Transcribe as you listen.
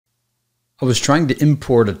I was trying to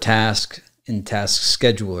import a task in Task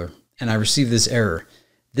Scheduler, and I received this error.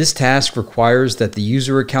 This task requires that the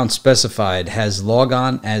user account specified has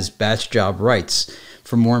logon as batch job rights.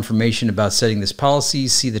 For more information about setting this policy,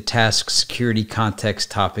 see the task security context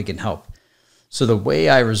topic and help. So the way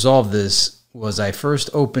I resolved this was I first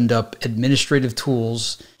opened up administrative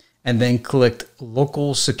tools and then clicked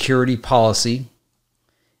local security policy.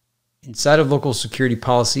 Inside of local security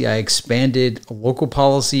policy, I expanded local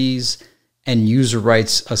policies and user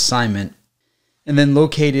rights assignment, and then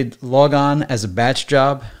located logon as a batch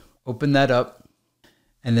job, opened that up,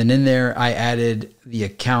 and then in there I added the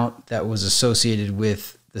account that was associated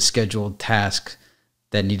with the scheduled task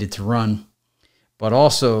that needed to run. But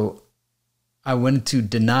also I went to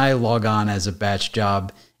deny logon as a batch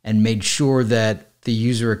job and made sure that the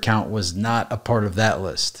user account was not a part of that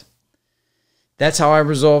list. That's how I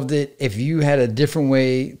resolved it. If you had a different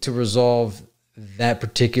way to resolve that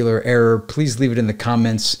particular error, please leave it in the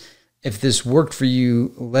comments. If this worked for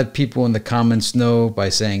you, let people in the comments know by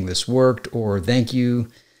saying this worked or thank you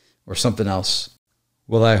or something else.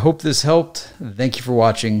 Well, I hope this helped. Thank you for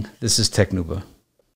watching. This is Technuba.